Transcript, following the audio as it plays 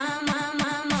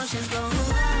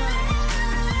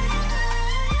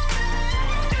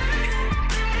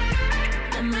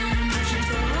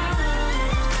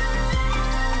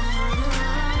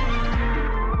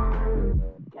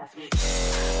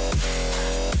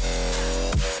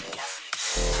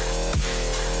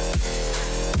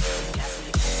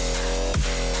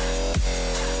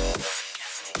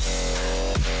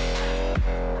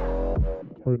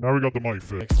Alright, now we got the mic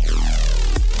fixed.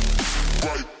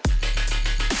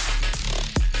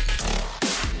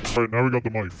 Alright, now we got the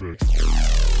mic fixed.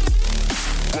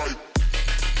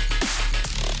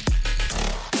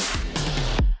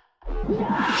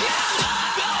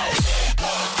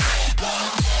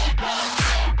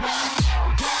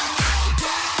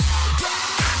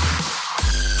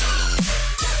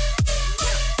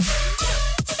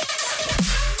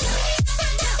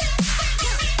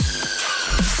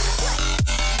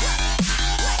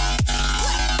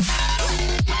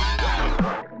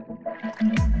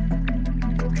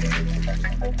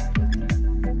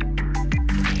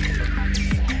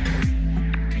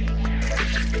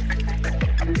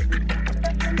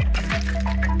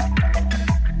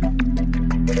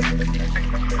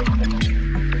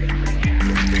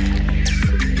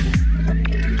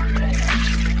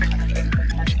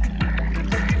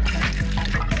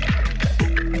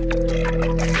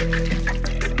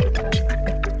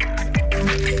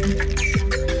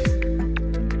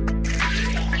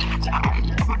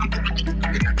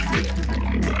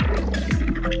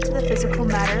 Physical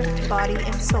matter, body,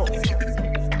 and soul. To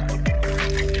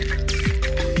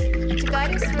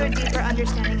guide us through a deeper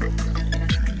understanding.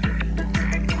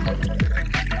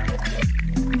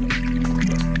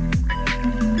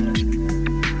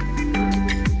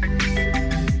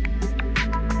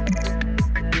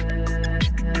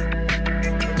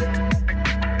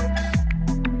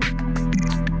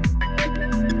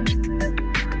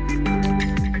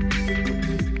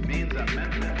 Means a